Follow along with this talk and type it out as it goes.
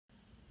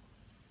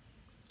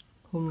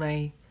Hôm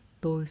nay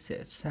tôi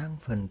sẽ sang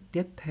phần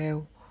tiếp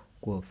theo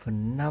của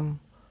phần 5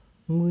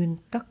 nguyên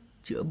tắc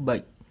chữa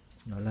bệnh.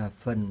 Đó là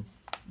phần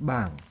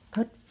bảng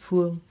thất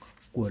phương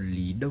của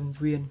Lý Đông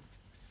Viên.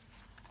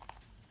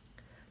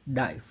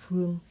 Đại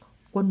phương,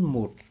 quân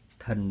 1,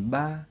 thần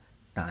 3,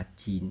 tá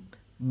 9,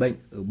 bệnh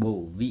ở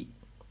bổ vị.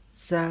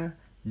 Sa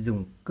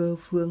dùng cơ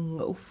phương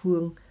ngẫu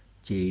phương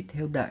chế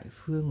theo đại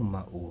phương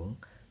mà uống.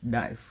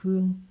 Đại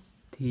phương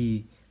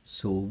thì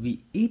số vị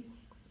ít,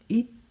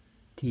 ít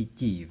thì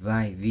chỉ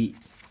vài vị.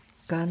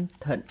 Can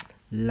thận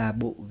là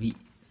bộ vị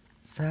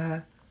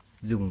sa,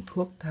 dùng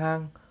thuốc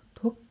thang,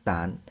 thuốc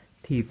tán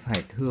thì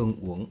phải thường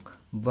uống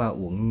và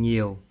uống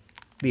nhiều.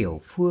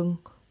 Tiểu phương,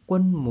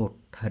 quân 1,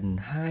 thần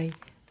 2,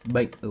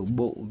 bệnh ở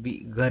bộ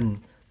vị gần,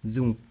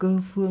 dùng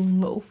cơ phương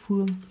ngẫu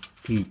phương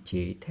thì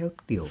chế theo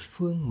tiểu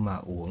phương mà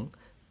uống.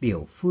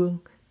 Tiểu phương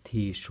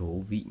thì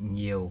số vị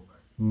nhiều,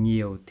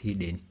 nhiều thì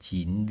đến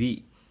 9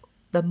 vị.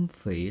 Tâm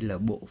phế là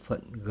bộ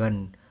phận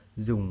gần,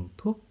 dùng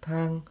thuốc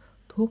thang,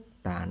 thuốc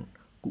tán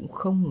cũng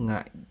không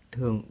ngại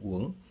thường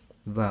uống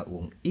và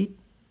uống ít.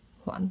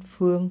 Hoãn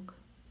phương,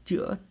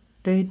 chữa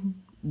trên,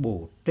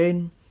 bổ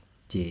trên,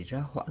 chế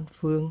ra hoãn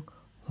phương.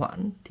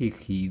 Hoãn thì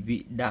khí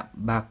vị đạm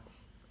bạc,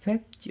 phép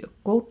chữa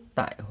cốt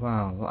tại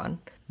hòa hoãn,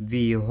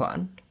 vì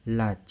hoãn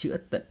là chữa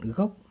tận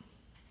gốc.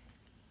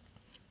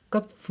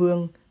 Cấp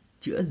phương,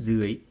 chữa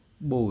dưới,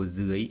 bổ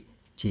dưới,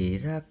 chế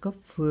ra cấp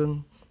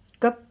phương.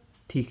 Cấp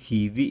thì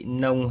khí vị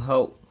nồng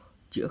hậu,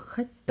 chữa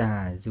khách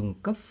tà dùng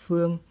cấp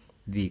phương,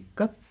 vì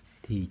cấp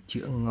thì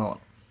chữa ngọn.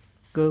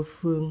 Cơ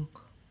phương,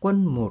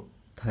 quân 1,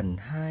 thần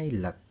 2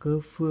 là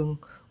cơ phương,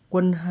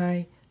 quân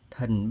 2,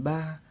 thần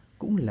 3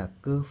 cũng là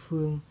cơ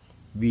phương,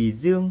 vì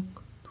dương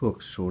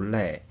thuộc số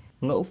lẻ.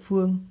 Ngẫu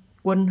phương,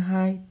 quân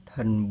 2,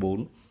 thần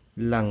 4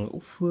 là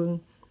ngẫu phương,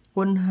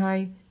 quân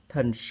 2,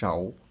 thần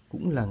 6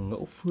 cũng là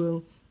ngẫu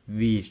phương,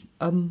 vì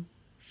âm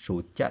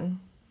số chẵn.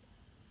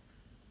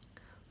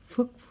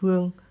 Phức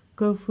phương,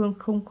 cơ phương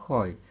không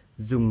khỏi,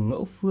 dùng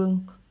ngẫu phương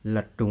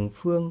là trùng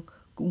phương,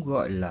 cũng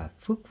gọi là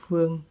phức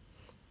phương.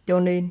 Cho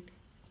nên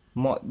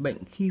mọi bệnh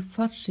khi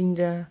phát sinh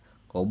ra,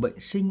 có bệnh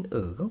sinh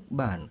ở gốc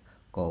bản,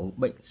 có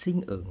bệnh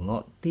sinh ở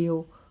ngọn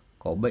tiêu,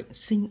 có bệnh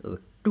sinh ở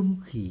trung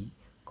khí,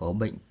 có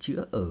bệnh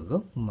chữa ở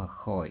gốc mà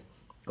khỏi,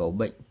 có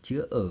bệnh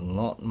chữa ở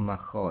ngọn mà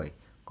khỏi,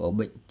 có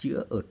bệnh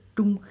chữa ở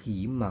trung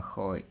khí mà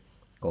khỏi,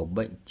 có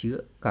bệnh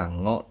chữa cả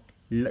ngọn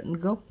lẫn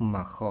gốc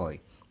mà khỏi,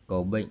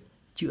 có bệnh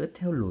chữa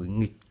theo lối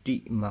nghịch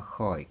trị mà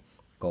khỏi,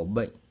 có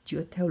bệnh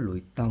chữa theo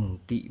lối tòng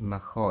trị mà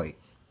khỏi.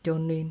 Cho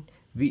nên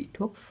vị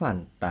thuốc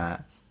phản tá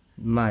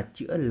mà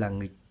chữa là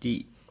nghịch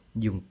trị,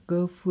 dùng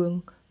cơ phương,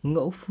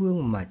 ngẫu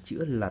phương mà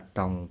chữa là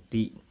tòng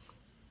trị.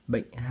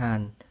 Bệnh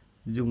hàn,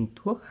 dùng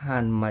thuốc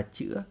hàn mà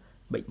chữa.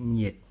 Bệnh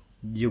nhiệt,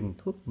 dùng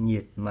thuốc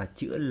nhiệt mà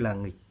chữa là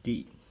nghịch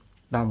trị.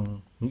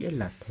 Tòng nghĩa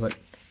là thuận,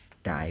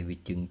 trái với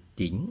chứng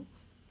chính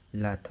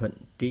là thuận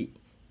trị.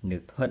 Nếu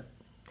thuận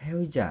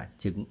theo giả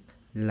chứng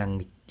là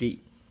nghịch trị.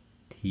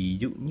 Thí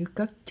dụ như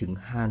các chứng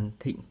hàn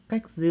thịnh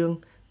cách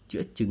dương,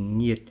 chữa chứng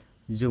nhiệt,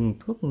 dùng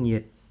thuốc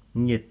nhiệt.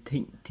 Nhiệt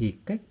thịnh thì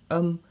cách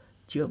âm,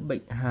 chữa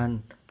bệnh hàn,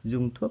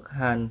 dùng thuốc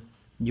hàn.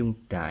 Dùng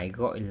trái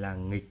gọi là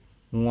nghịch.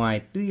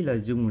 Ngoài tuy là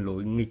dùng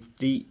lối nghịch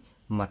trị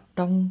mà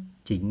trong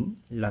chính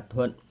là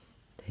thuận,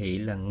 thế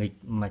là nghịch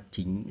mà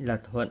chính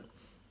là thuận.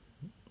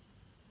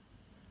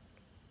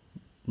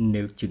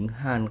 Nếu chứng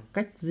hàn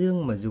cách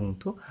dương mà dùng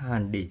thuốc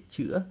hàn để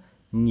chữa,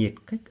 nhiệt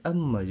cách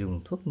âm mà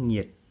dùng thuốc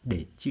nhiệt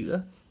để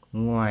chữa,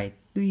 ngoài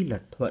tuy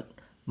là thuận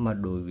mà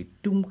đối với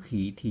trung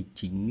khí thì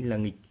chính là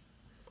nghịch.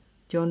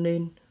 Cho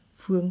nên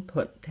phương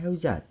thuận theo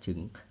giả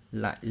chứng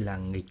lại là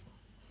nghịch.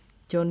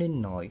 Cho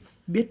nên nói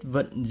biết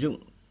vận dụng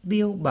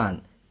tiêu bản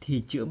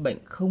thì chữa bệnh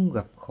không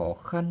gặp khó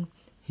khăn.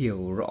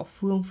 Hiểu rõ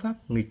phương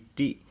pháp nghịch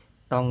trị,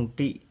 tòng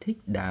trị thích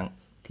đáng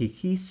thì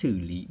khi xử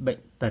lý bệnh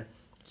tật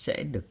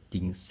sẽ được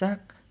chính xác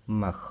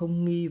mà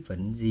không nghi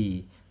vấn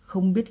gì.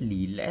 Không biết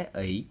lý lẽ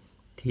ấy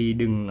thì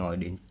đừng nói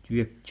đến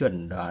việc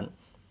chuẩn đoán,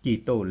 chỉ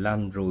tổ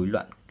làm rối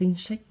loạn kinh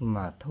sách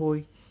mà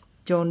thôi.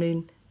 Cho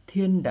nên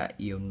Thiên Đại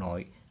Yếu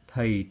nói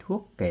thầy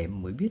thuốc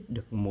kém mới biết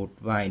được một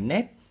vài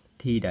nét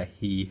thì đã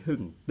hí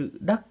hửng tự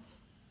đắc,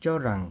 cho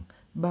rằng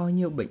bao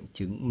nhiêu bệnh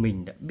chứng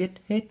mình đã biết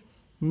hết.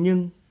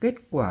 Nhưng kết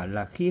quả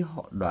là khi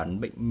họ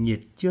đoán bệnh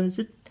nhiệt chưa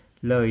dứt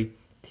lời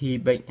thì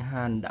bệnh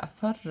hàn đã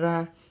phát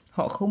ra.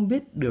 Họ không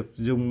biết được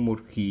dùng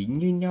một khí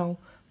như nhau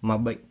mà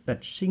bệnh tật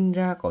sinh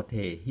ra có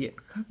thể hiện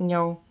khác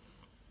nhau.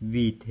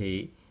 Vì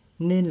thế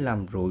nên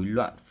làm rối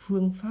loạn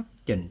phương pháp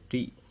chẩn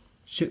trị.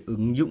 Sự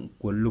ứng dụng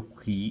của lục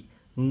khí,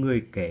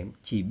 người kém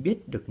chỉ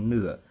biết được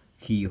nửa.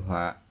 Khí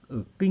hóa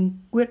ở kinh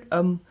quyết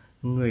âm,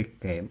 người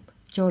kém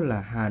cho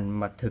là hàn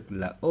mà thực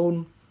là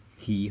ôn.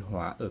 Khí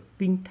hóa ở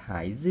kinh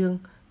thái dương,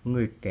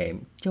 người kém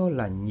cho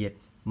là nhiệt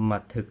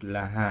mà thực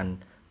là hàn.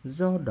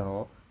 Do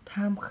đó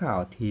tham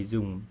khảo thì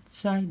dùng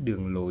sai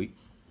đường lối,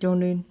 cho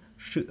nên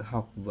sự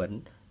học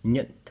vấn,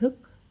 nhận thức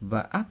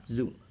và áp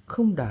dụng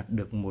không đạt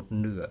được một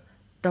nửa.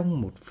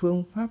 Trong một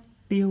phương pháp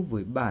tiêu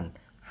với bản,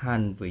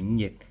 hàn với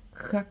nhiệt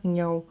khác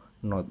nhau,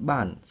 nói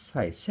bản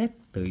phải xét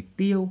tới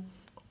tiêu.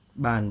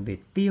 Bàn về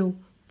tiêu,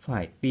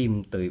 phải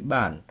tìm tới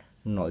bản,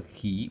 nói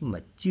khí mà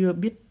chưa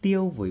biết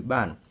tiêu với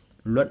bản,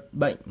 luận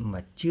bệnh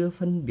mà chưa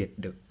phân biệt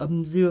được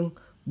âm dương,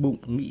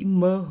 bụng nghĩ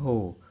mơ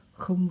hồ,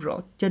 không rõ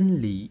chân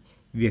lý,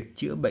 việc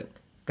chữa bệnh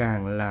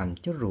càng làm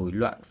cho rối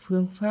loạn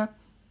phương pháp,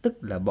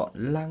 tức là bọn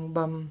lang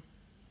băm.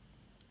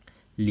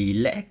 Lý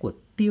lẽ của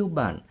tiêu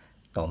bản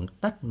tóm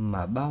tắt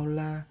mà bao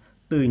la,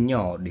 từ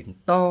nhỏ đến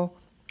to,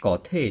 có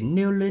thể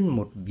nêu lên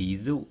một ví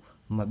dụ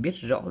mà biết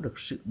rõ được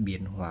sự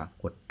biến hóa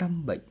của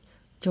trăm bệnh,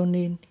 cho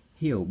nên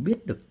hiểu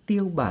biết được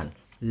tiêu bản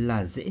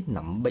là dễ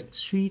nắm bệnh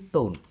suy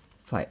tổn,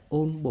 phải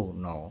ôn bổ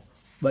nó.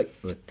 Bệnh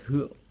ở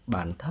thượng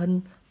bản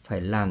thân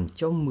phải làm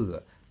cho mửa,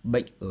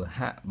 bệnh ở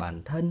hạ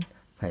bản thân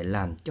phải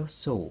làm cho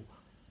sổ,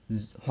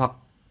 hoặc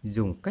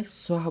dùng cách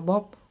xoa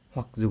bóp,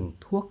 hoặc dùng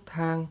thuốc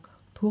thang,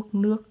 thuốc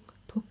nước,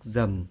 thuốc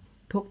dầm,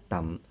 thuốc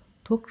tắm,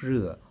 thuốc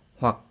rửa,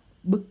 hoặc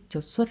bức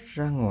cho xuất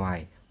ra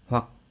ngoài,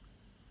 hoặc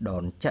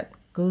đón chặn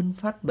cơn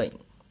phát bệnh,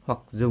 hoặc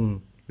dùng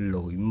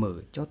lối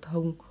mở cho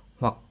thông,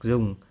 hoặc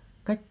dùng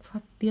cách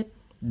phát tiết,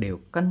 đều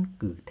căn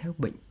cứ theo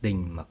bệnh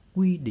tình mà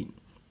quy định,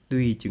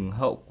 tùy chứng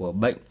hậu của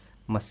bệnh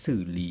mà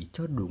xử lý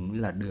cho đúng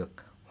là được.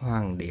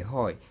 Hoàng đế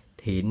hỏi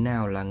thế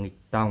nào là nghịch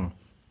tòng,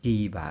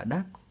 Kỳ Bá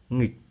đáp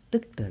nghịch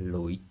tức là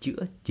lối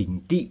chữa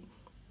chính trị,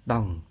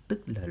 tòng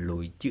tức là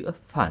lối chữa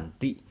phản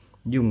trị.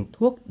 Dùng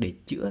thuốc để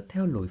chữa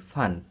theo lối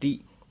phản trị,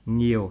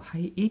 nhiều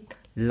hay ít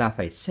là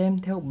phải xem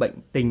theo bệnh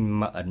tình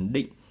mà ấn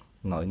định.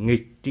 Nói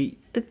nghịch trị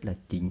tức là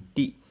chính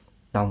trị,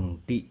 tòng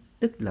trị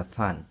tức là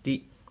phản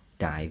trị.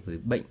 Trái với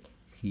bệnh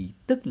khí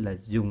tức là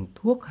dùng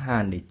thuốc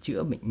hàn để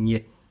chữa bệnh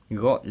nhiệt,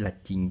 gọi là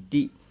chính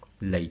trị.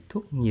 Lấy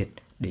thuốc nhiệt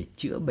để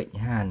chữa bệnh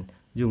hàn,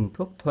 dùng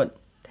thuốc thuận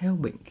theo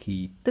bệnh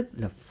khí tức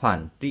là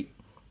phản trị.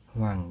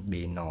 Hoàng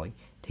đế nói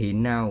thế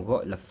nào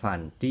gọi là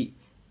phản trị?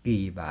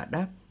 Kỳ Bá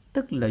đáp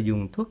tức là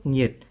dùng thuốc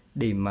nhiệt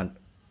để mà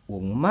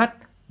uống mát,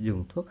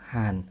 dùng thuốc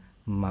hàn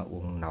mà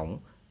uống nóng,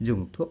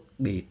 dùng thuốc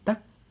bế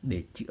tắc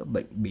để chữa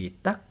bệnh bế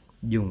tắc,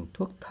 dùng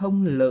thuốc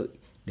thông lợi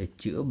để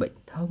chữa bệnh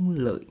thông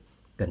lợi.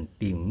 Cần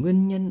tìm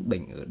nguyên nhân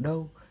bệnh ở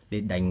đâu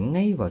để đánh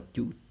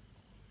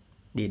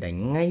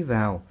ngay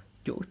vào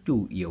chỗ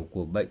chủ yếu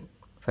của bệnh,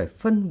 phải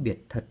phân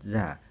biệt thật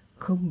giả,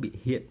 không bị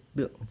hiện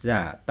tượng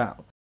giả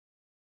tạo.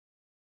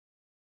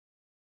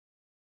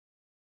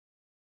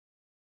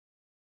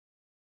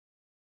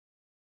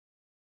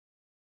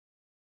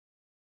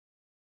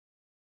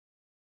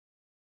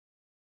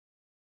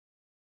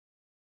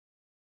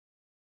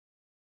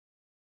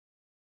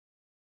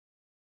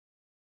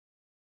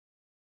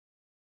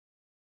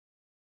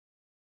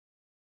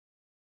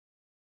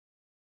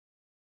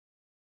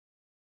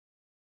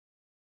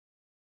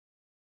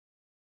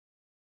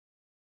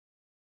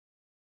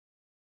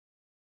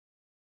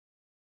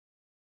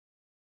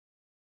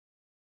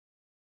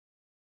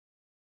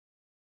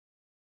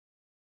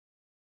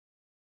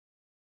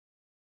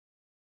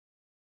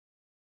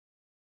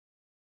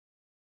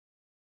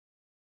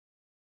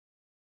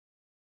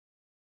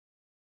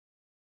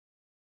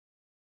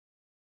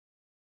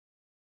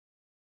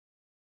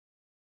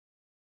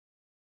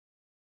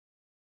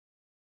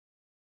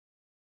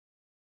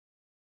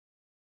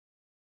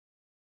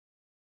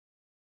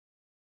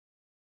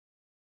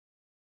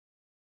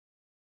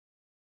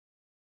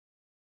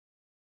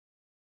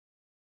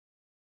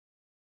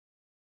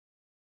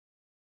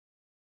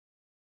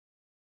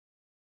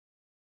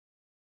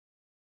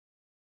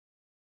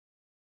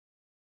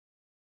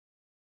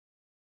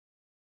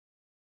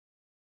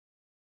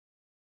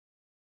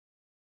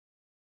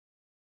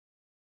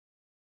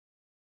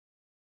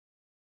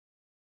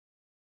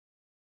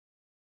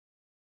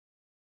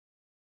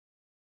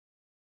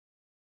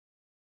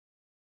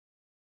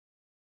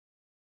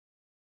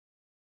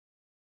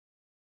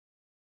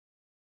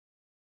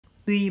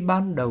 Tuy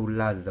ban đầu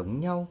là giống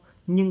nhau,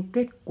 nhưng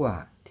kết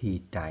quả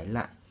thì trái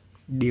lại.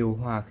 Điều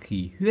hòa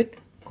khí huyết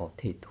có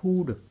thể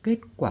thu được kết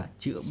quả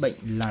chữa bệnh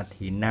là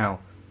thế nào?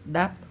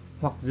 Đáp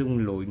hoặc dùng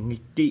lối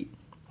nghịch trị,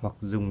 hoặc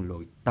dùng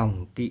lối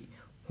tòng trị,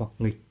 hoặc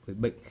nghịch với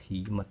bệnh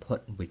khí mà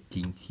thuận với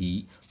chính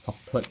khí, hoặc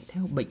thuận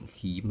theo bệnh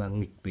khí mà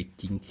nghịch với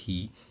chính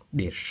khí,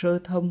 để sơ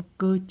thông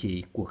cơ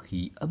chế của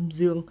khí âm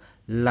dương,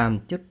 làm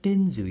cho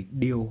trên dưới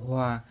điều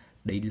hòa.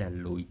 Đấy là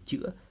lối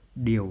chữa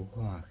điều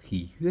hòa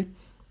khí huyết.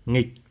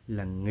 Nghịch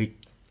là nghịch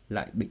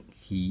lại bệnh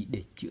khí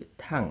để chữa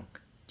thẳng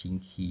chính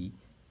khí,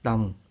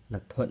 tòng là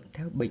thuận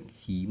theo bệnh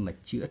khí mà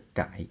chữa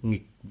trái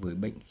nghịch với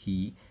bệnh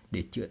khí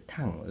để chữa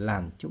thẳng,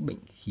 làm cho bệnh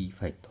khí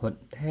phải thuận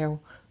theo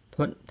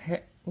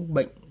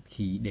bệnh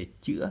khí để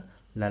chữa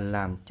là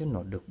làm cho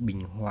nó được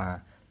bình hòa.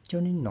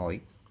 Cho nên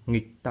nói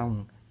nghịch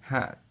tòng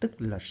hạ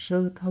tức là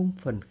sơ thông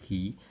phần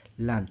khí,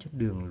 làm cho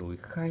đường lối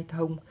khai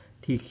thông,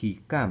 thì khí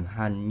cảm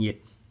hàn nhiệt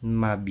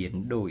mà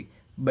biến đổi,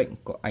 bệnh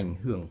có ảnh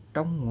hưởng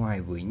trong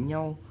ngoài với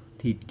nhau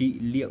thì trị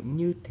liệu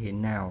như thế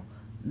nào?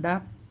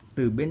 Đáp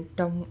từ bên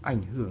trong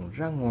ảnh hưởng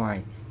ra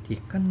ngoài thì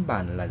căn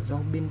bản là do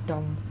bên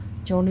trong,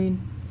 cho nên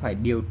phải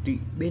điều trị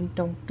bên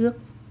trong trước.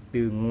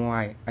 Từ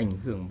ngoài ảnh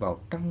hưởng vào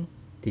trong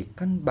thì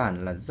căn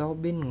bản là do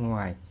bên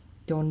ngoài,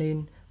 cho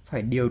nên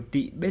phải điều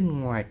trị bên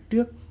ngoài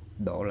trước,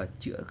 đó là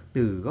chữa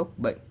từ gốc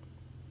bệnh.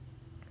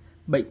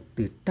 bệnh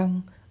từ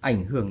trong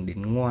ảnh hưởng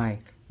đến ngoài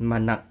mà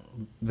nặng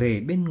về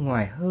bên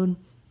ngoài hơn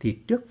thì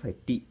trước phải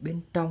trị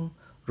bên trong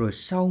rồi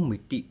sau mới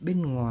trị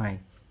bên ngoài.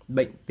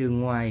 Bệnh từ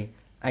ngoài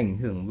ảnh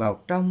hưởng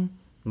vào trong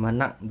mà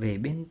nặng về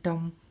bên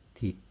trong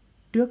thì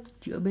trước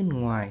chữa bên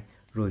ngoài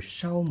rồi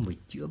sau mới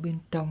chữa bên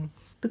trong,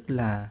 tức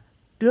là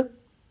trước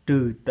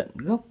trừ tận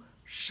gốc,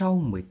 sau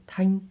mới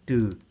thanh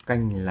trừ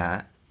cành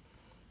lá.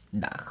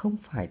 Đã không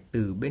phải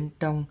từ bên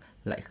trong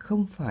lại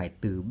không phải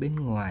từ bên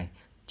ngoài,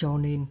 cho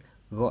nên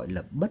gọi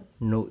là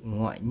bất nội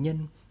ngoại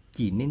nhân,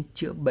 chỉ nên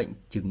chữa bệnh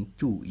chứng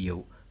chủ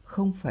yếu,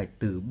 không phải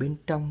từ bên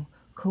trong,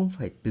 không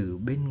phải từ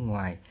bên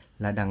ngoài,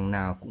 là đằng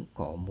nào cũng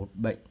có một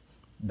bệnh.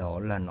 Đó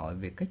là nói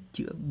về cách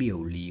chữa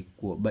biểu lý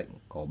của bệnh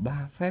có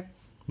 3 phép.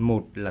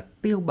 Một là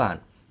tiêu bản,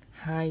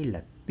 hai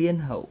là tiên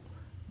hậu,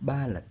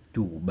 ba là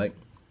chủ bệnh.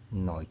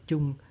 Nói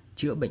chung,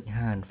 chữa bệnh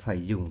hàn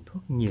phải dùng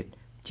thuốc nhiệt,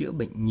 chữa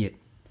bệnh nhiệt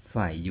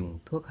phải dùng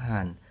thuốc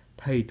hàn.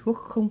 Thầy thuốc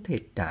không thể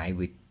trái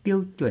với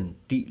tiêu chuẩn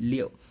trị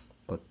liệu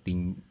có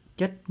tính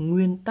chất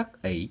nguyên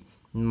tắc ấy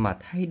mà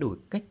thay đổi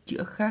cách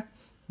chữa khác.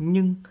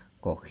 Nhưng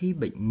có khi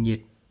bệnh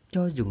nhiệt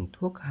cho dùng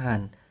thuốc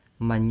hàn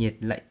mà nhiệt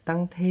lại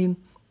tăng thêm,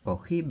 có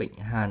khi bệnh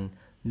hàn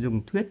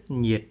dùng thuốc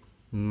nhiệt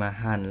mà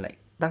hàn lại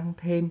tăng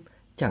thêm.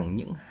 Chẳng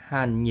những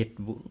hàn nhiệt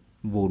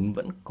vốn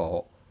vẫn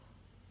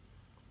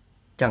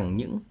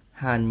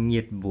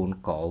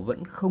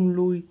không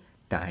lui,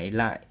 trái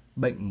lại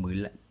bệnh mới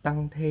lại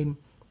tăng thêm.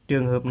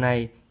 Trường hợp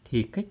này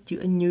thì cách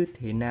chữa như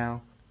thế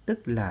nào?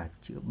 Tức là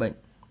chữa bệnh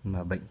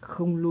mà bệnh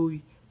không lui,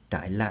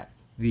 trái lại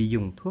vì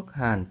dùng thuốc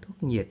hàn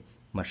thuốc nhiệt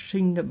mà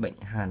sinh ra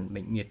bệnh hàn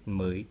bệnh nhiệt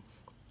mới.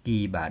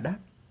 Kỳ Bá đáp: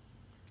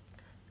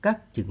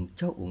 các chứng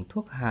cho uống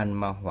thuốc hàn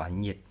mà hỏa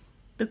nhiệt,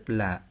 tức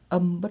là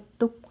âm bất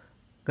túc,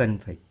 cần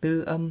phải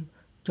tư âm.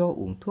 Cho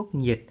uống thuốc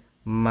nhiệt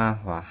mà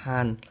hỏa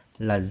hàn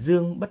là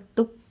dương bất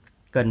túc,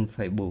 cần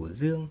phải bổ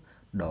dương.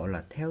 Đó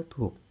là theo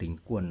thuộc tính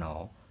của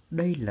nó.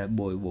 Đây là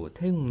bổ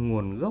thêm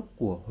nguồn gốc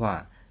của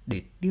hỏa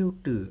để tiêu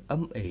trừ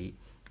âm ế,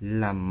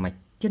 làm mạch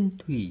chân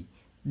thủy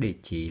để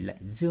chế lại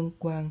dương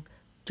quang.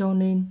 Cho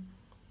nên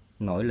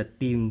nói là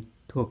tìm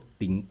thuộc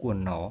tính của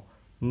nó.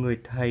 Người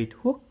thầy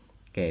thuốc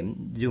kém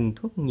dùng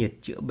thuốc nhiệt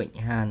chữa bệnh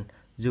hàn,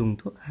 dùng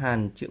thuốc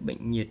hàn chữa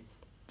bệnh nhiệt.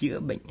 Chữa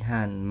bệnh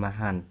hàn mà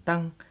hàn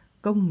tăng,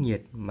 công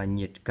nhiệt mà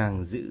nhiệt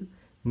càng giữ.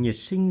 Nhiệt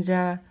sinh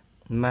ra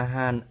mà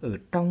hàn ở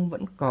trong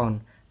vẫn còn,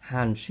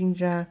 hàn sinh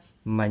ra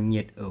mà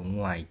nhiệt ở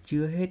ngoài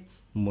chưa hết.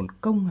 Muốn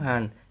công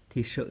hàn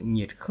thì sợ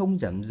nhiệt không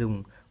dám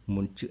dùng,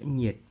 muốn chữa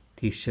nhiệt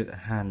thì sợ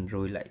hàn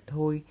rồi lại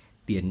thôi.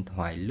 Tiến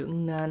thoái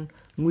lưỡng nan,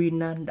 nguy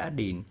nan đã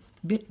đến,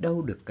 biết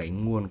đâu được cái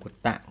nguồn của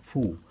tạng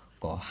phủ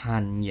có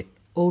hàn nhiệt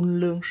ôn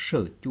lương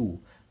sở chủ.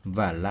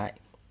 Và lại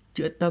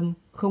chữa tâm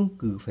không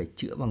cứ phải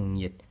chữa bằng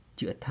nhiệt,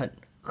 chữa thận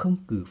không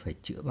cứ phải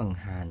chữa bằng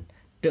hàn.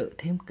 Trợ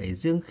thêm cái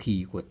dương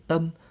khí của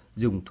tâm,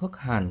 dùng thuốc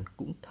hàn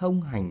cũng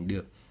thông hành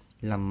được,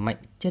 làm mạnh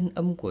chân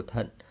âm của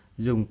thận.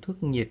 Dùng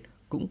thuốc nhiệt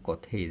cũng có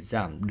thể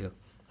giảm được,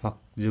 hoặc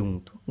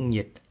dùng thuốc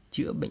nhiệt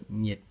chữa bệnh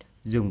nhiệt,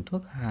 dùng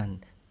thuốc hàn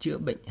chữa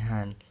bệnh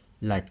hàn,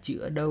 là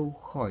chữa đâu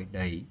khỏi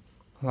đấy.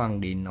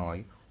 Hoàng đế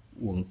nói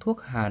uống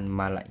thuốc hàn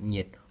mà lại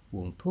nhiệt,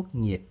 uống thuốc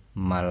nhiệt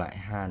mà lại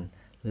hàn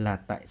là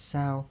tại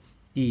sao?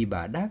 Kỳ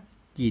Bá đáp: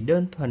 chỉ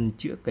đơn thuần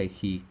chữa cái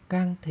khí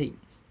cang thịnh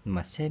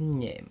mà xem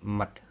nhẹ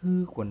mặt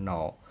hư của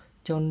nó,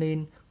 cho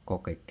nên có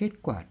cái kết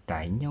quả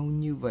trái nhau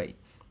như vậy.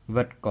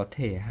 Vật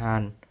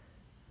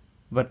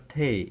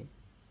thể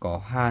có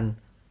hàn,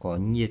 có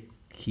nhiệt,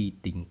 khí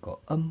tính có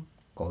âm,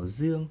 có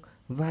dương,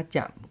 va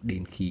chạm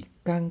đến khí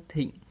cang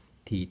thịnh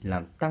thì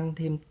làm tăng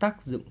thêm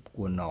tác dụng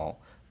của nó.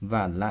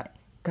 Và lại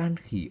can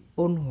khí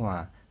ôn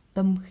hòa,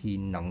 tâm khí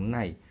nóng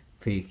nảy,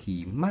 phế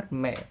khí mát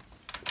mẻ,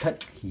 thận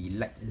khí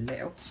lạnh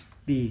lẽo,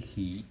 tỳ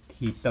khí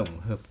thì tổng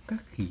hợp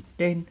các khí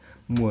trên.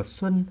 Mùa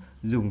xuân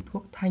dùng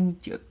thuốc thanh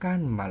chữa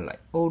can mà lại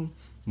ôn,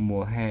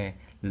 mùa hè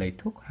lấy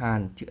thuốc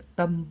hàn chữa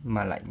tâm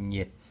mà lại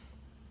nhiệt,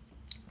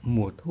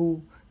 mùa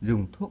thu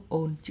dùng thuốc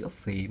ôn chữa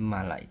phế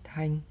mà lại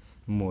thanh,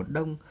 mùa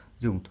đông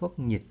dùng thuốc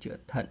nhiệt chữa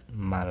thận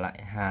mà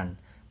lại hàn.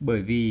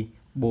 Bởi vì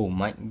bổ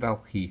mạnh vào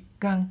khí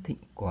cang thịnh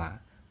quá,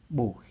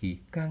 bổ khí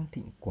cang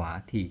thịnh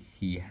quá thì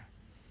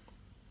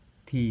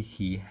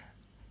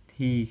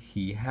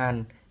khí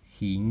hàn,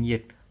 khí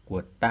nhiệt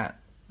của tạng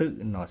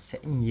tự nó sẽ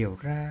nhiều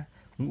ra.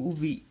 Ngũ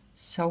vị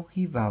sau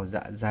khi vào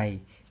dạ dày,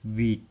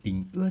 vì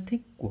tính ưa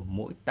thích của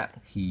mỗi tạng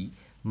khí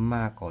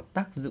mà có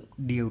tác dụng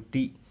điều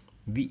trị.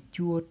 Vị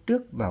chua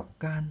trước vào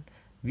can,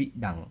 vị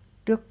đắng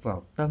trước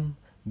vào tâm,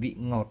 vị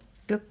ngọt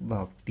trước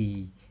vào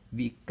tỳ,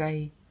 vị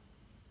cay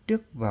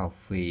trước vào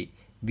phế,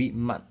 vị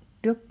mặn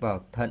trước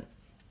vào thận.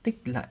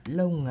 Tích lại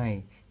lâu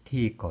ngày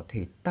thì có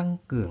thể tăng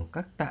cường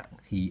các tạng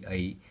khí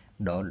ấy.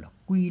 Đó là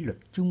quy luật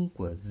chung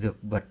của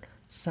dược vật.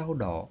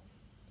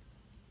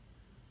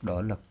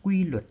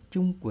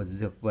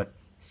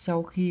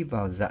 Sau khi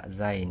vào dạ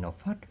dày nó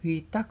phát huy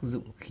tác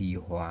dụng khí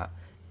hóa.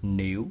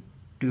 Nếu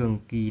trường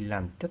kỳ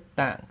làm cho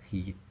tạng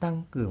khí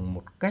tăng cường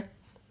một cách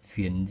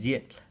phiến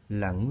diện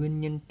là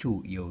nguyên nhân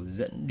chủ yếu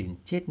dẫn đến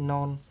chết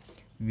non.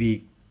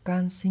 Vì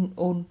can sinh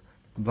ôn,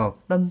 vào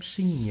tâm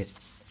sinh nhiệt,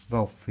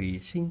 vào phế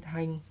sinh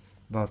thanh,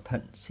 vào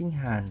thận sinh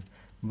hàn,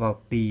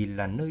 vào tỳ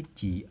là nơi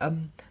trí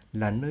âm,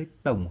 là nơi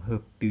tổng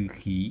hợp từ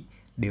khí,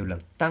 đều làm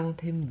tăng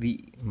thêm vị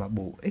mà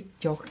bổ ích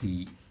cho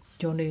khí.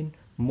 Cho nên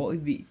mỗi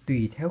vị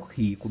tùy theo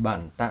khí của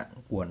bản tạng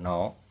của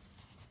nó.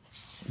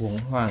 Uống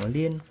hoàng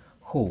liên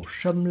khổ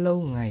sâm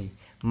lâu ngày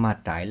mà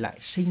trái lại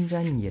sinh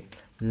ra nhiệt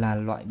là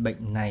loại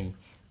bệnh này.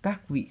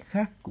 Các vị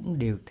khác cũng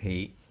đều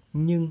thế,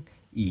 nhưng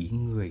ý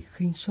người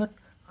khinh suất,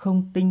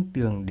 không tinh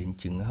tường đến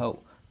chứng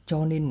hậu,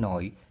 cho nên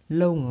nói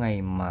lâu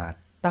ngày mà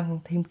tăng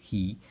thêm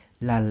khí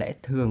là lẽ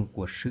thường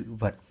của sự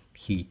vật.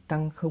 Khí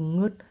tăng không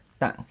ngớt,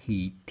 tạng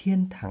khí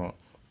thiên thắng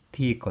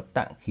thì có,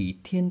 tạng khí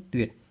thiên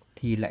tuyệt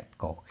thì lại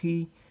có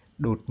khi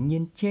đột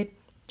nhiên chết.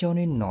 Cho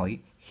nên nói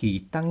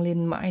khí tăng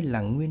lên mãi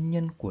là nguyên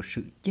nhân của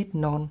sự chết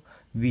non.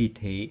 Vì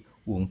thế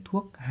uống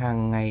thuốc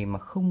hàng ngày mà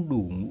không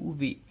đủ ngũ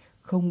vị,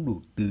 không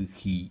đủ từ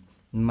khí,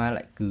 mà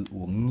lại cứ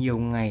uống nhiều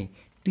ngày,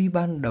 tuy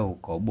ban đầu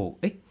có bổ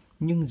ích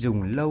nhưng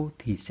dùng lâu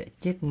thì sẽ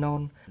chết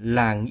non,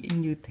 là nghĩa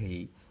như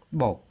thế.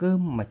 Bỏ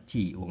cơm mà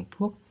chỉ uống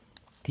thuốc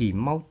thì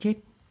mau chết.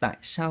 Tại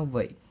sao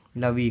vậy?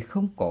 Là vì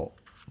không có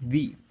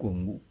vị của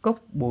ngũ cốc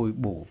bồi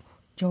bổ,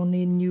 cho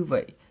nên như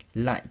vậy.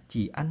 Lại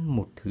chỉ ăn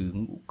một thứ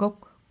ngũ cốc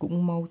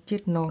cũng mau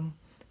chết non.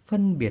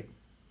 Phân biệt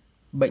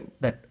bệnh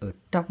tật ở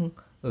trong,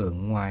 ở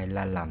ngoài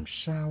là làm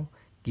sao?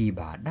 Kỳ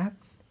Bá đáp,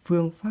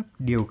 phương pháp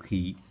điều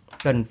khí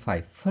cần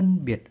phải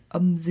phân biệt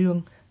âm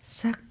dương,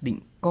 xác định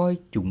coi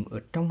chúng ở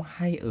trong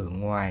hay ở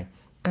ngoài,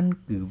 căn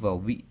cứ vào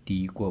vị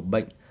trí của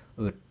bệnh.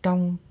 Ở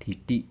trong thì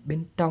trị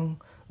bên trong,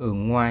 ở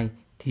ngoài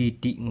thì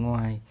trị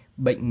ngoài.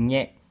 Bệnh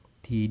nhẹ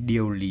thì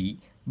điều lý,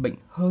 bệnh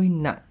hơi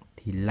nặng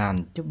thì làm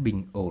cho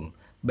bình ổn,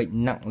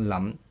 bệnh nặng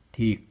lắm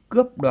thì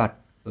cướp đoạt,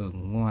 ở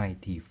ngoài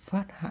thì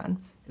phát hãn,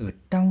 ở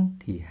trong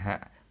thì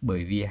hạ.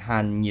 Bởi vì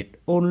hàn nhiệt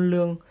ôn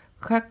lương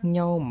khác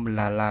nhau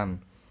là làm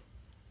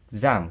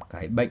giảm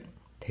cái bệnh.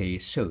 Thế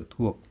sở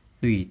thuộc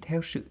tùy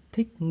theo sự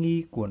thích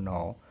nghi của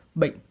nó.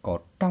 Bệnh có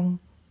trong,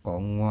 có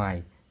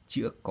ngoài,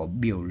 chữa có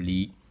biểu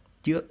lý.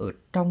 Chữa ở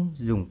trong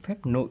dùng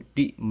phép nội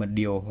trị mà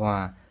điều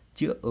hòa,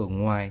 chữa ở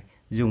ngoài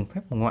dùng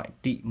phép ngoại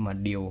trị mà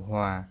điều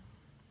hòa.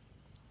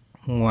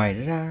 Ngoài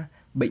ra,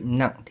 bệnh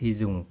nặng thì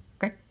dùng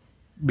cách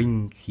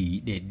bình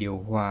khí để điều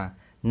hòa.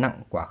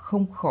 Nặng quá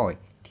không khỏi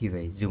thì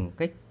phải dùng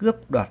cách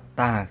cướp đoạt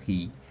tà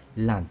khí,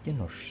 làm cho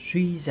nó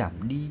suy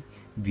giảm đi.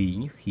 Ví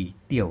như khí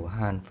tiểu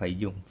hàn phải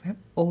dùng phép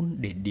ôn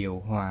để điều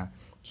hòa,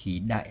 khí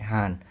đại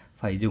hàn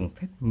phải dùng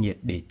phép nhiệt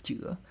để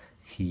chữa,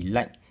 khí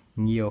lạnh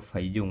nhiều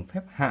phải dùng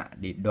phép hạ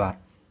để đoạt.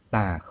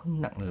 Tà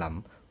không nặng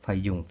lắm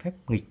phải dùng phép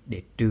nghịch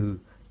để trừ,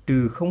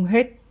 trừ không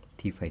hết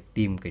thì phải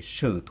tìm cái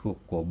sở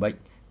thuộc của bệnh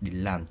để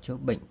làm cho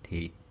bệnh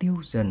thế tiêu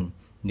dần.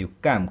 Nếu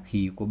cảm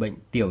khí của bệnh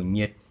tiểu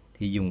nhiệt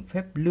thì dùng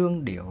phép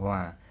lương để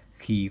hòa,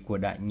 khí của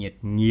đại nhiệt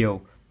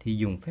nhiều thì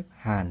dùng phép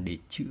hàn để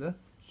chữa,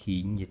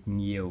 khí nhiệt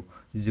nhiều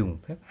dùng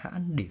phép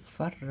hãn để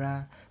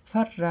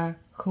phát ra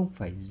không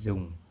phải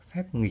dùng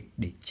phép nghịch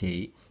để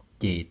chế.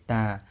 Chế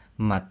tà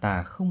mà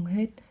tà không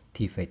hết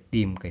thì phải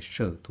tìm cái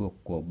sở thuộc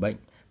của bệnh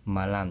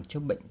mà làm cho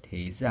bệnh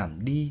thế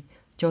giảm đi.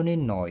 Cho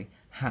nên nói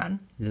hãn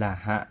là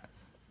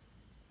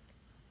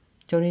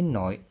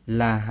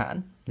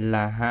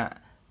hạ,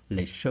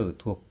 lấy sở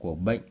thuộc của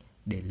bệnh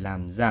để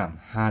làm giảm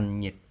hàn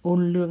nhiệt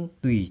ôn lương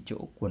tùy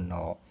chỗ của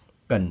nó.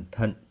 Cẩn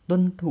thận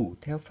tuân thủ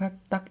theo phép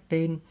tắc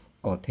trên,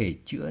 có thể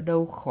chữa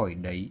đâu khỏi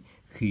đấy.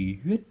 Khí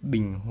huyết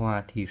bình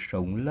hòa thì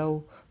sống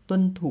lâu,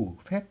 tuân thủ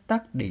phép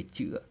tắc để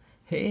chữa,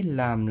 hễ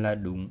làm là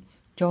đúng,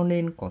 cho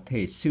nên có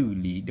thể xử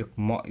lý được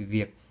mọi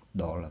việc.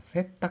 Đó là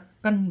phép tắc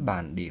căn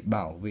bản để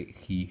bảo vệ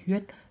khí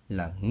huyết,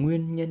 là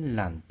nguyên nhân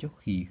làm cho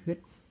khí huyết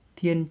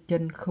thiên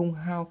chân không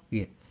hao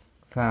kiệt.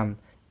 Phàm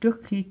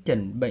trước khi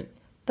chẩn bệnh,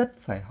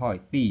 tất phải hỏi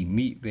tỉ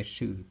mỉ về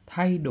sự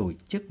thay đổi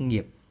chức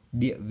nghiệp,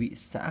 địa vị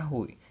xã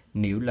hội.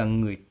 Nếu là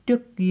người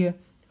trước kia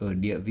ở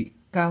địa vị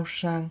cao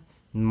sang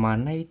mà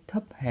nay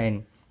thấp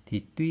hèn,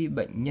 thì tuy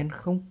bệnh nhân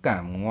không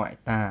cảm ngoại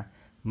tà,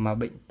 mà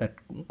bệnh tật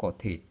cũng có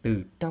thể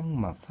từ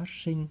trong mà phát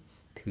sinh.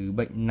 Thứ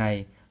bệnh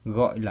này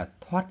gọi là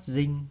thoát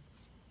dinh,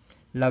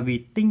 là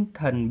vì tinh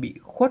thần bị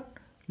khuất,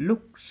 lúc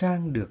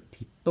sang được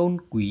thì tôn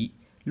quý,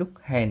 lúc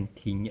hèn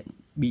thì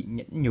bị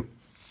nhẫn nhục.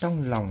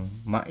 Trong lòng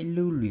mãi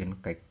lưu luyến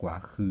cái quá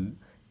khứ,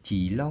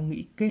 chỉ lo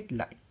nghĩ kết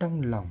lại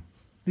trong lòng.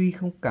 Tuy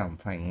không cảm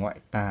phải ngoại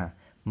tà,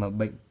 mà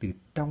bệnh từ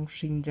trong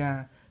sinh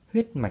ra,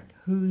 huyết mạch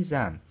hư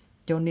giảm,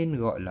 cho nên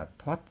gọi là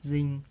thoát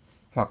dinh.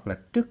 Hoặc là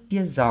trước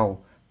kia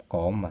giàu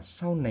có mà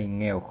sau này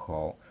nghèo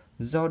khó,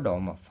 do đó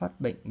mà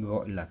phát bệnh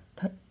gọi là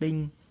thất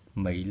tinh.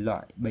 Mấy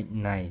loại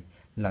bệnh này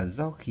là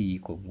do khí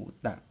của ngũ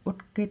tạng uất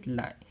kết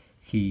lại,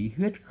 khí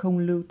huyết không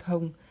lưu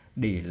thông,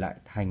 để lại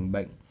thành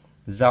bệnh.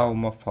 Giàu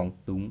mà phóng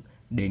túng,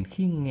 đến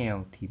khi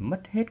nghèo thì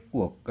mất hết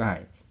của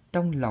cải,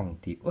 trong lòng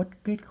thì uất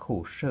kết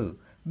khổ sở,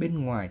 bên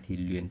ngoài thì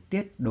luyến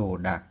tiếc đồ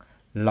đạc,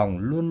 lòng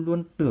luôn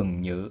luôn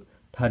tưởng nhớ,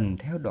 thần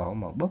theo đó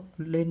mà bốc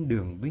lên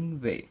đường vinh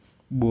vệ.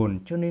 Buồn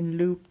cho nên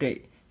lưu trệ,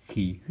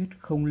 khí huyết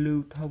không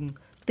lưu thông,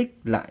 tích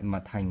lại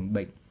mà thành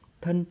bệnh.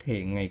 Thân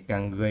thể ngày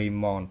càng gầy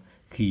mòn,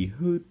 khí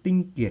hư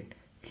tinh kiệt,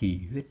 khí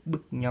huyết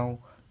bức nhau,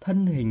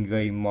 thân hình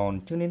gầy mòn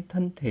cho nên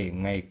thân thể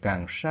ngày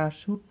càng sa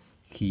sút,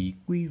 khí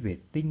quy về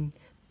tinh,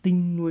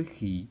 tinh nuôi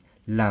khí,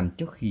 làm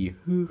cho khí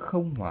hư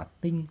không hóa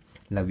tinh,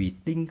 là vì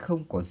tinh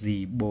không có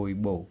gì bồi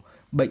bổ,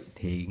 bệnh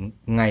thế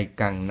ngày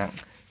càng nặng,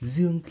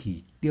 dương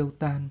khí tiêu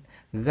tan,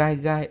 gai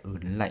gai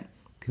ớn lạnh,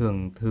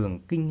 thường thường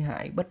kinh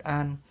hãi bất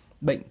an,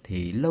 bệnh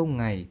thế lâu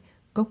ngày,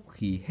 cốc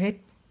khí hết,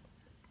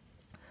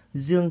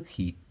 dương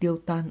khí tiêu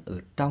tan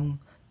ở trong,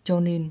 cho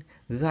nên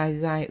gai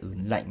gai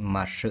ớn lạnh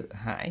mà sợ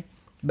hãi.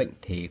 Bệnh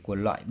thế của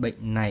loại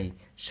bệnh này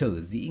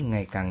sở dĩ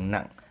ngày càng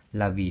nặng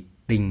là vì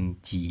tình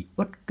trí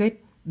uất kết,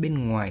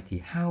 bên ngoài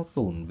thì hao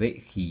tổn vệ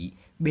khí,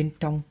 bên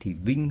trong thì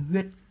vinh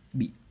huyết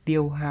bị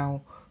tiêu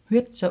hao,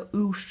 huyết do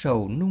ưu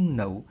sầu nung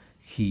nấu,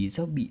 khí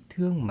do bị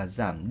thương mà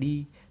giảm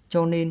đi,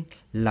 cho nên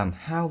làm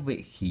hao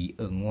vệ khí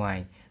ở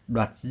ngoài,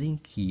 đoạt dinh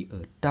khí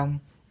ở trong.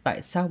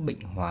 Tại sao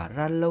bệnh hóa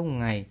ra lâu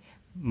ngày?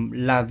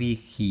 Là vì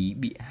khí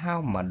bị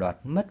hao mà đoạt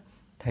mất.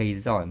 Thầy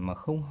giỏi mà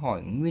không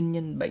hỏi nguyên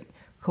nhân bệnh,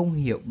 không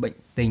hiểu bệnh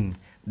tình,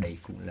 đấy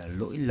cũng là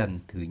lỗi lầm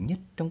thứ nhất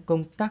trong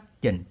công tác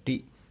chẩn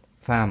trị.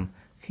 Phàm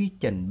khi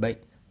chẩn bệnh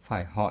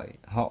phải hỏi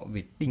họ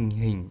về tình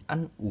hình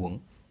ăn uống,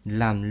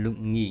 làm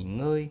lụng nghỉ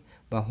ngơi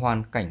và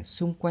hoàn cảnh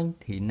xung quanh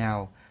thế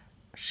nào.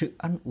 Sự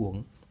ăn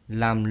uống,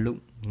 làm lụng,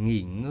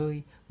 nghỉ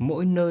ngơi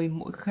mỗi nơi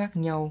mỗi khác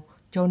nhau,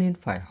 cho nên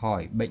phải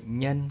hỏi bệnh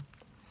nhân.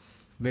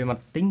 Về mặt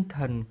tinh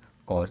thần,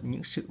 có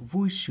những sự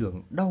vui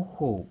sướng, đau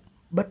khổ,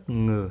 bất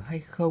ngờ hay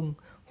không,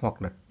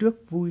 hoặc là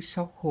trước vui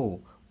sau khổ,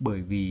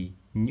 bởi vì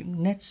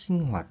những nét sinh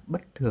hoạt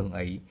bất thường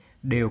ấy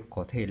đều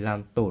có thể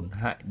làm tổn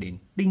hại đến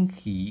tinh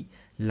khí,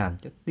 làm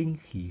cho tinh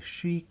khí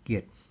suy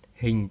kiệt,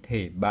 hình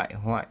thể bại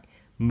hoại,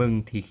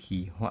 mừng thì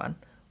khí hoãn,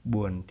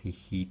 buồn thì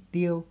khí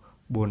tiêu,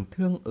 buồn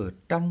thương ở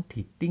trong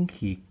thì tinh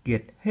khí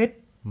kiệt hết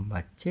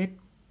mà chết.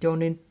 Cho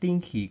nên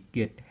tinh khí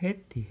kiệt hết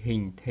thì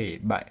hình thể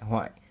bại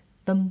hoại,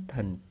 tâm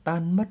thần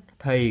tan mất.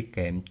 Thầy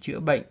kém chữa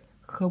bệnh,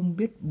 không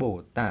biết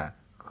bổ tả,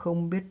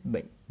 không biết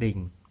bệnh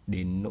tình,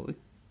 đến nỗi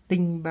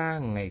tinh ba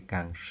ngày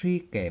càng suy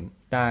kém,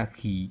 tà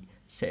khí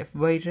sẽ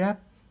vây ráp.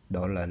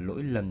 Đó là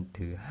lỗi lầm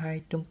thứ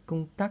hai trong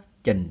công tác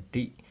chẩn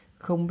trị,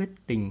 không biết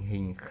tình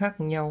hình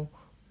khác nhau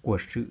của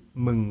sự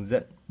mừng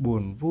giận,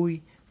 buồn vui.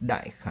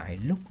 Đại khái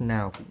lúc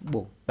nào cũng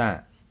bổ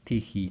tả thì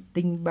khí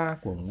tinh ba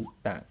của ngũ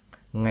tạng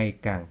ngày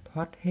càng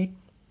thoát hết,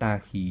 tà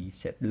khí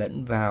sẽ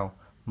lẫn vào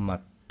mà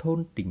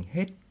thôn tính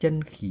hết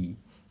chân khí.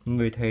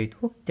 Người thầy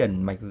thuốc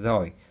chẩn mạch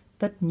giỏi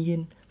tất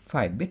nhiên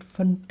phải biết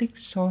phân tích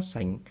so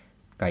sánh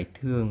cái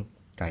thường,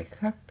 cái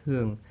khác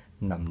thường,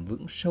 nắm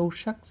vững sâu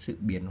sắc sự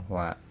biến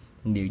hóa.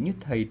 Nếu như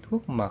thầy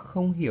thuốc mà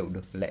không hiểu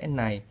được lẽ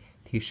này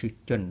thì sự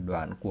chẩn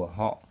đoán của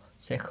họ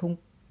sẽ không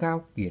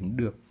cao kiến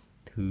được.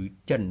 Thứ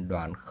chẩn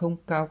đoán không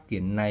cao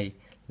kiến này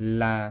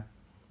là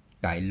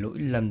cái lỗi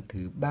lầm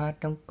thứ ba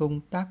trong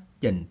công tác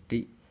chẩn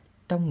trị.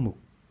 Trong mục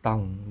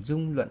Tòng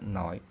Dung Luận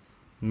nói,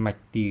 mạch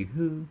tỳ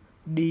hư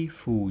đi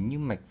phù như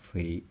mạch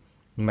phế,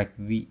 mạch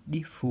vị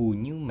đi phù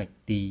như mạch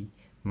tỳ,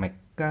 mạch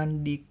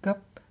can đi cấp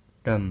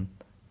trầm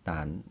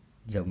tán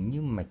giống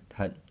như mạch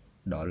thận.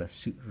 Đó là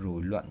sự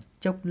rối loạn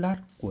chốc lát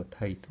của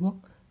thầy thuốc,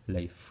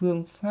 lấy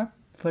phương pháp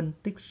phân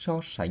tích so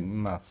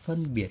sánh mà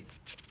phân biệt.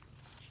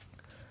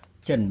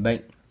 Chẩn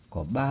bệnh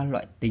có 3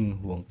 loại tình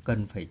huống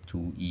cần phải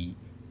chú ý.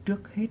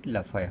 Trước hết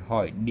là phải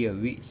hỏi địa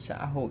vị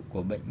xã hội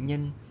của bệnh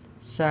nhân,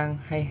 sang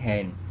hay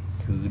hèn.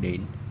 Thứ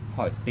đến,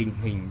 hỏi tình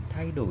hình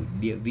thay đổi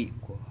địa vị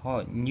của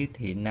họ như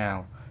thế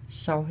nào.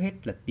 Sau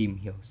hết là tìm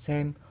hiểu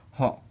xem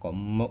họ có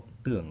mộng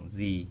tưởng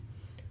gì.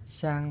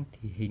 Sang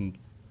thì hình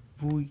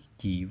vui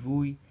chí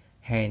vui,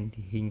 hèn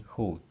thì hình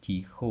khổ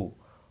chí khổ.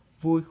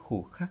 Vui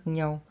khổ khác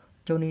nhau,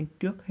 cho nên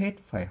trước hết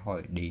phải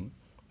hỏi đến.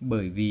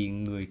 Bởi vì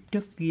người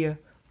trước kia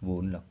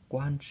vốn là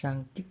quan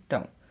sang chức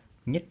trọng,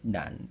 nhất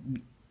đản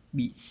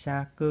bị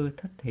sa cơ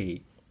thất thể,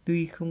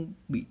 tuy không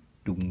bị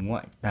trùng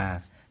ngoại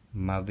tà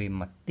mà về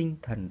mặt tinh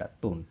thần đã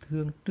tổn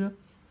thương trước,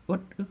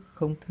 uất ức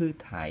không thư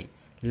thái,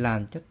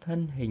 làm cho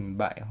thân hình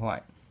bại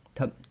hoại,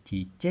 thậm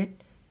chí chết.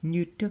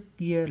 Như trước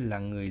kia là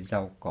người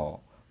giàu có,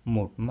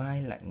 một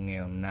mai lại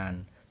nghèo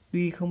nàn,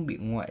 tuy không bị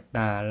ngoại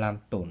tà làm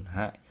tổn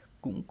hại,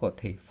 cũng có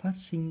thể phát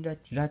sinh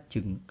ra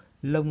chứng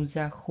lông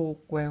da khô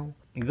queo,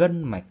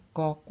 gân mạch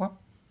co quắp,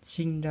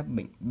 sinh ra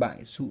bệnh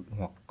bại sụi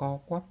hoặc co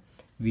quắp.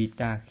 Vì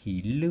tà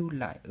khí lưu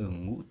lại ở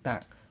ngũ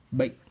tạng,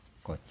 bệnh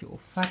có chỗ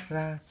phát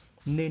ra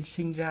nên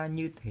sinh ra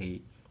như thế.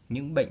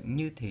 Những bệnh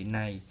như thế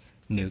này,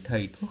 nếu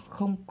thầy thuốc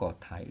không có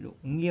thái độ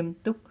nghiêm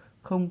túc,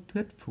 không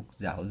thuyết phục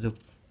giáo dục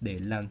để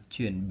làm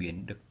chuyển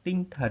biến được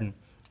tinh thần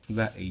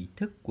và ý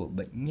thức của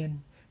bệnh nhân,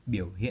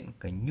 biểu hiện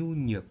cái nhu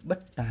nhược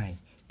bất tài,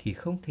 thì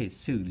không thể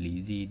xử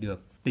lý gì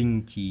được.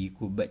 Tình trí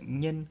của bệnh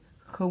nhân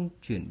không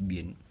chuyển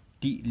biến,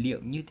 trị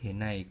liệu như thế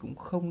này cũng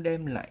không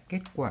đem lại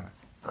kết quả,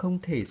 không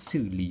thể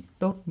xử lý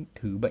tốt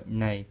thứ bệnh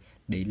này.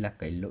 Đấy là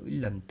cái lỗi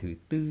lầm thứ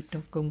tư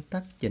trong công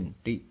tác chẩn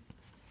trị.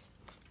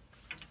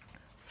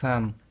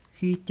 Phàm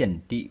khi chẩn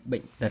trị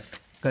bệnh tật,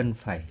 cần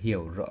phải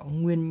hiểu rõ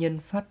nguyên nhân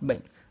phát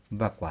bệnh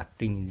và quá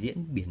trình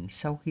diễn biến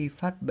sau khi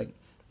phát bệnh,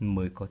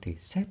 mới có thể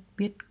xét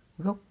biết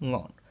gốc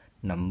ngọn,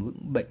 nắm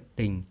vững bệnh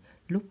tình.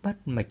 lúc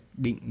bắt mạch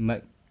định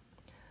mệnh.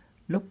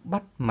 Lúc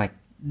bắt mạch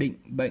định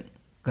bệnh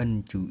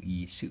cần chú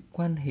ý sự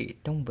quan hệ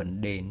trong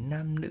vấn đề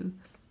nam nữ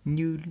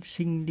như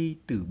sinh ly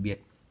tử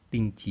biệt,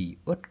 tình chỉ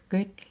uất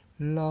kết,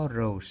 lo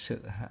rầu sợ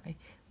hãi,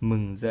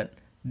 mừng giận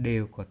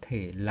đều có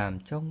thể làm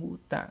cho ngũ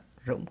tạng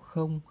rỗng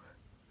không,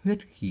 huyết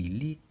khí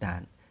ly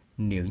tán.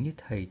 Nếu như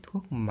thầy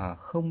thuốc mà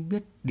không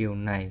biết điều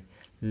này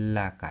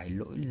là cái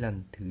lỗi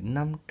lầm thứ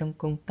 5 trong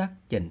công tác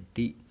chẩn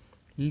trị.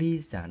 Ly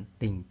gián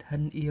tình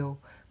thân yêu,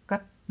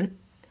 cắt đứt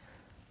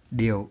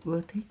điều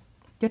ưa thích,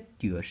 chất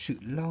chứa sự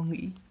lo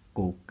nghĩ,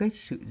 cố kết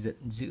sự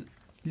giận dữ.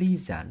 Ly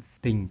gián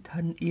tình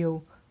thân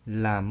yêu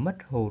là mất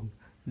hồn,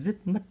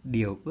 dứt mất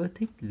điều ưa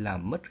thích là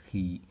mất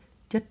khí,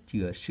 chất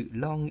chứa sự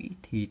lo nghĩ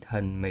thì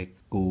thần mệt,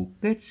 cố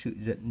kết sự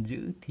giận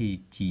dữ thì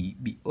trí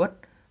bị uất,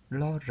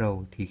 lo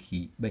rầu thì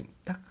khí bệnh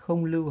tắc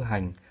không lưu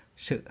hành,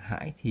 sợ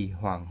hãi thì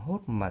hoảng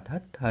hốt mà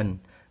thất thần,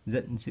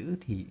 giận dữ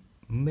thì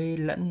mê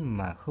lẫn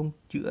mà không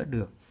chữa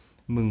được,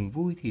 mừng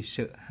vui thì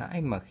sợ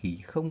hãi mà khí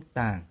không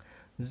tàng.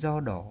 Do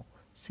đó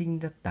sinh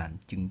ra tản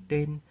chứng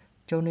trên,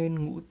 cho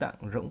nên ngũ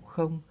tạng rỗng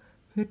không,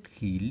 huyết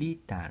khí ly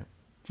tán.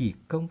 Chỉ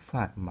công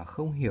phạt mà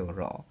không hiểu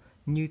rõ,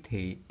 như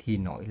thế thì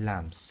nói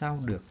làm sao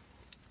được.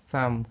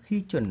 Phàm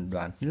khi chuẩn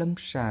đoán lâm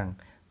sàng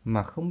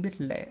mà không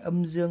biết lẽ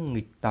âm dương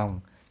nghịch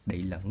tòng,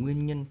 đấy là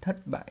nguyên nhân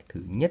thất bại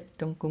thứ nhất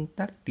trong công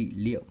tác trị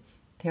liệu.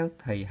 Theo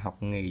thầy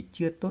học nghề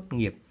chưa tốt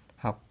nghiệp,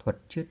 học thuật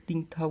chưa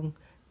tinh thông,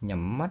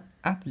 nhắm mắt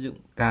áp dụng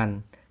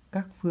càn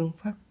các phương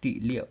pháp trị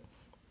liệu,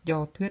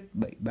 do thuyết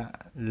bậy bạ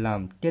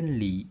làm chân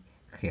lý,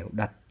 khéo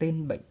đặt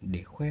tên bệnh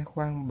để khoe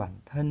khoang bản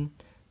thân,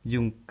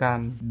 dùng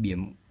cam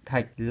biếm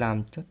thạch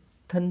làm cho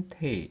thân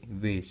thể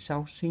về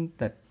sau sinh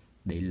tật.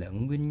 Đấy là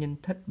nguyên nhân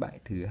thất bại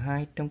thứ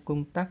 2 trong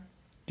công tác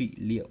trị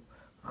liệu.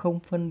 Không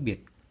phân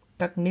biệt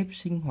các nếp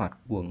sinh hoạt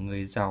của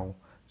người giàu,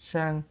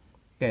 sang,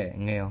 kẻ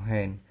nghèo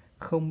hèn,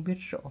 không biết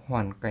rõ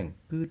hoàn cảnh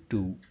cư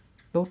trú,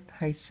 tốt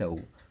hay xấu,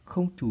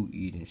 không chú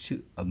ý đến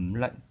sự ấm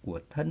lạnh của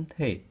thân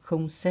thể,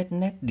 không xét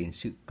nét đến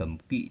sự cấm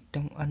kỵ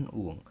trong ăn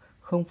uống,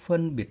 không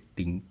phân biệt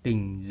tính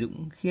tình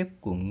dũng khiếp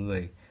của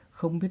người,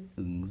 không biết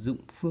ứng dụng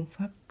phương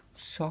pháp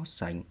so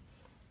sánh,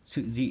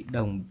 sự dị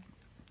đồng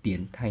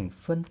tiến thành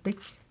phân tích.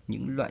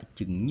 Những loại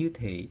chứng như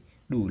thế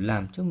đủ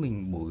làm cho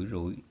mình bối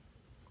rối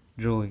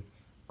rồi,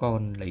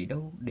 còn lấy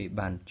đâu để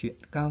bàn chuyện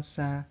cao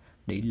xa.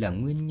 Đấy là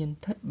nguyên nhân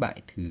thất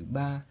bại thứ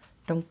 3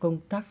 trong công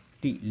tác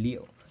trị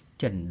liệu.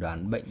 Chẩn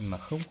đoán bệnh mà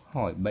không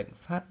hỏi bệnh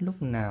phát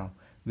lúc nào,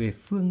 về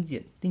phương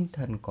diện tinh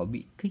thần có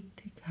bị kích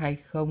thích hay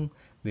không,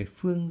 về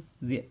phương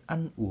diện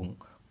ăn uống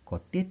có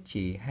tiết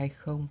chế hay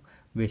không,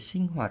 về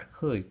sinh hoạt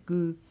khởi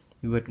cư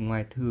vượt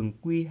ngoài thường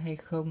quy hay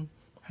không,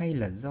 hay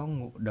là do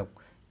ngộ độc.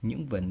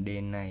 Những vấn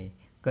đề này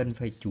cần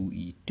phải chú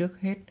ý trước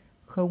hết,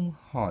 không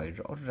hỏi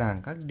rõ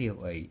ràng các điều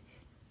ấy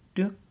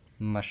trước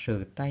mà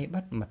sờ tay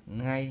bắt mặt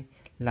ngay.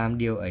 Làm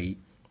điều ấy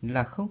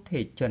là không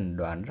thể chẩn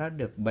đoán ra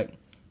được bệnh.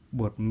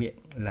 Buột miệng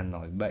là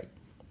nói bậy,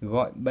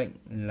 gọi bệnh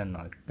là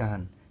nói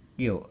càn.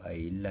 Kiểu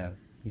ấy là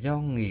do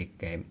nghề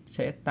kém,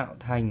 sẽ tạo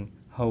thành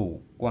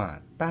hậu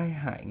quả tai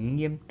hại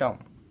nghiêm trọng.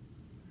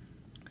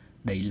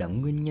 Đấy là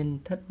nguyên nhân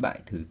thất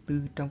bại thứ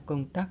 4 trong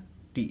công tác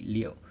trị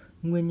liệu.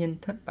 Nguyên nhân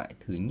thất bại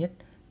thứ nhất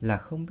là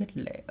không biết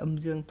lẽ âm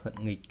dương thuận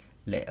nghịch.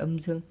 Lẽ âm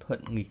dương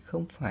thuận nghịch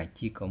không phải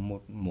chỉ có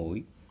một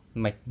mối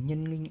mạch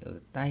nhân nghinh ở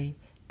tay,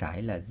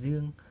 trái là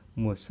dương,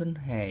 mùa xuân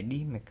hè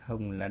đi mạch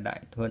hồng là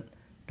đại thuận,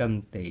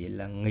 trầm tế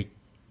là nghịch,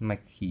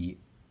 mạch khí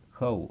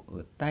khẩu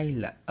ở tay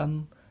là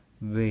âm,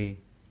 về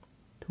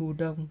thu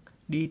đông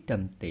đi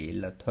trầm tế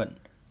là thuận,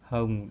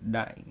 hồng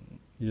đại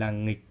là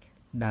nghịch.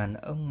 Đàn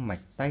ông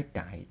mạch tay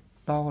trái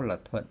to là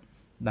thuận,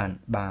 đàn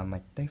bà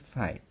mạch tay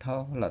phải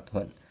to là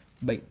thuận.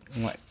 Bệnh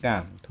ngoại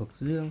cảm thuộc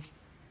dương,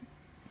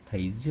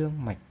 thấy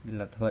dương mạch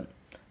là thuận,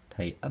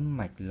 thấy âm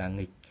mạch là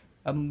nghịch.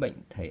 Âm bệnh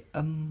thấy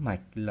âm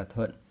mạch là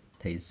thuận,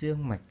 thấy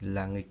dương mạch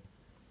là nghịch.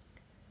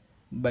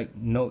 Bệnh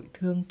nội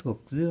thương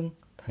thuộc dương,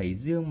 thấy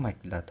dương mạch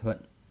là thuận,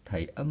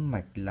 thấy âm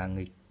mạch là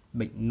nghịch.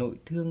 Bệnh nội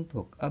thương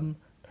thuộc âm,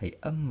 thấy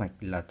âm mạch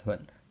là thuận,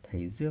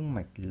 thấy dương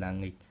mạch là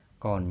nghịch.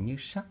 Còn như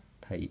sắc,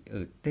 thấy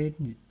ở trên,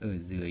 ở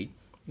dưới,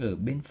 ở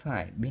bên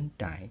phải, bên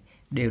trái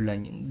đều là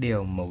những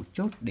điều mấu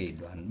chốt để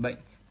đoán bệnh.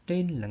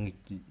 Trên là nghịch,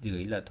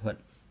 dưới là thuận.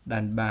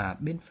 Đàn bà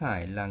bên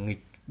phải là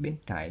nghịch, bên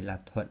trái là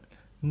thuận.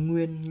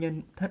 Nguyên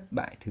nhân thất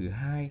bại thứ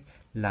 2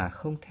 là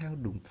không theo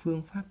đúng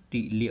phương pháp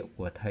trị liệu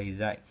của thầy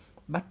dạy,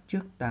 bắt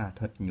chước tà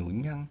thuật nhố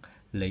nhăng,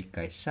 lấy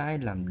cái sai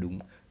làm đúng,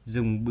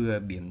 dùng bừa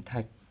biểm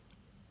thạch.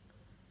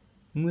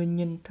 Nguyên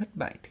nhân thất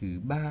bại thứ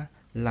 3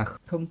 là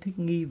không thích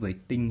nghi với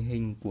tình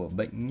hình của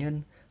bệnh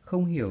nhân,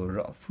 không hiểu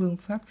rõ phương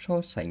pháp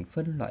so sánh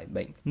phân loại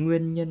bệnh.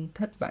 Nguyên nhân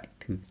thất bại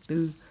thứ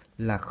 4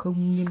 là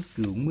không nghiên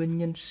cứu nguyên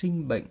nhân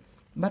sinh bệnh,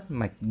 bắt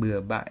mạch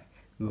bừa bãi,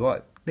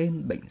 gọi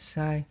tên bệnh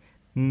sai.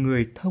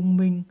 Người thông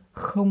minh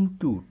không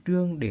chủ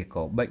trương để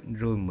có bệnh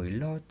rồi mới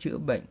lo chữa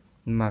bệnh,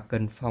 mà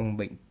cần phòng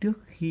bệnh trước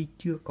khi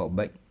chưa có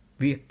bệnh.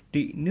 Việc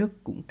trị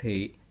nước cũng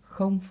thế,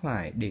 không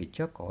phải để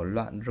cho có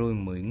loạn rồi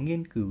mới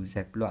nghiên cứu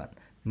dẹp loạn,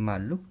 mà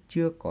lúc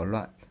chưa có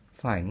loạn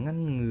phải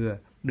ngăn ngừa,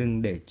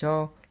 đừng để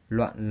cho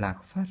loạn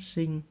lạc phát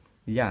sinh.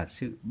 Giả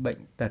sử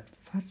bệnh tật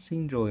phát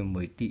sinh rồi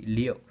mới trị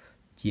liệu,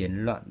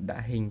 chiến loạn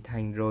đã hình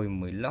thành rồi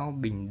mới lo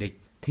bình địch,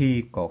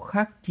 thì có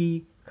khác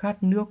chi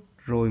khát nước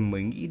rồi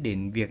mới nghĩ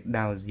đến việc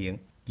đào giếng,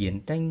 chiến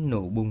tranh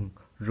nổ bùng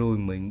rồi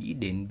mới nghĩ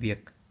đến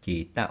việc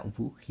chế tạo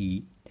vũ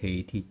khí,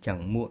 thế thì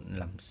chẳng muộn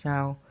làm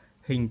sao.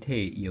 Hình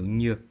thể yếu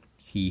nhược,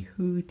 khí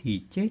hư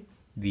thì chết,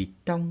 vì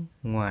trong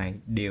ngoài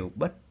đều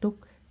bất túc.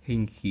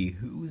 Hình khí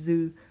hữu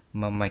dư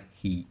mà mạch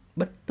khí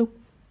bất túc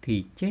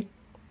thì chết,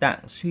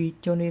 tạng suy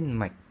cho nên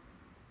mạch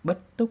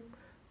bất túc.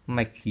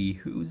 Mạch khí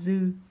hữu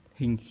dư,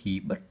 hình khí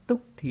bất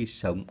túc thì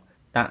sống,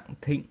 tạng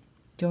thịnh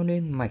cho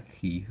nên mạch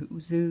khí hữu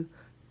dư.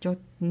 Cho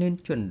nên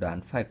chuẩn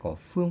đoán phải có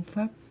phương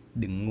pháp,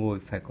 đứng ngồi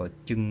phải có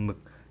chừng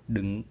mực,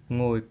 đứng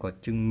ngồi có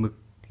chừng mực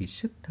thì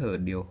sức thở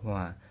điều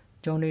hòa,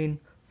 cho nên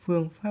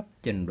phương pháp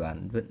chẩn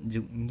đoán vận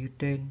dụng như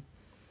trên.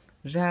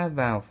 Ra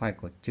vào phải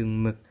có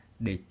chừng mực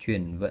để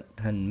chuyển vận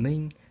thần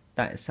minh.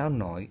 Tại sao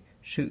nói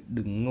sự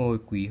đứng ngồi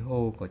quý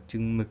hồ có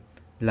chừng mực?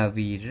 Là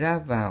vì ra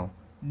vào,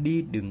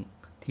 đi đứng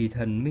thì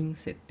thần minh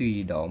sẽ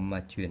tùy đó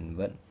mà chuyển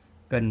vận.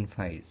 Cần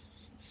phải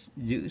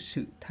giữ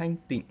sự thanh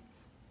tịnh,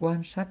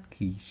 quan sát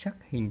khí sắc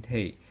hình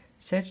thể,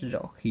 xét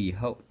rõ khí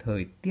hậu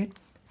thời tiết,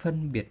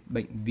 phân biệt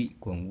bệnh vị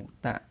của ngũ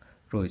tạng,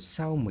 rồi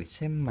sau mới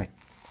xem mạch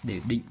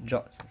để định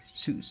rõ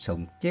sự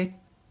sống chết.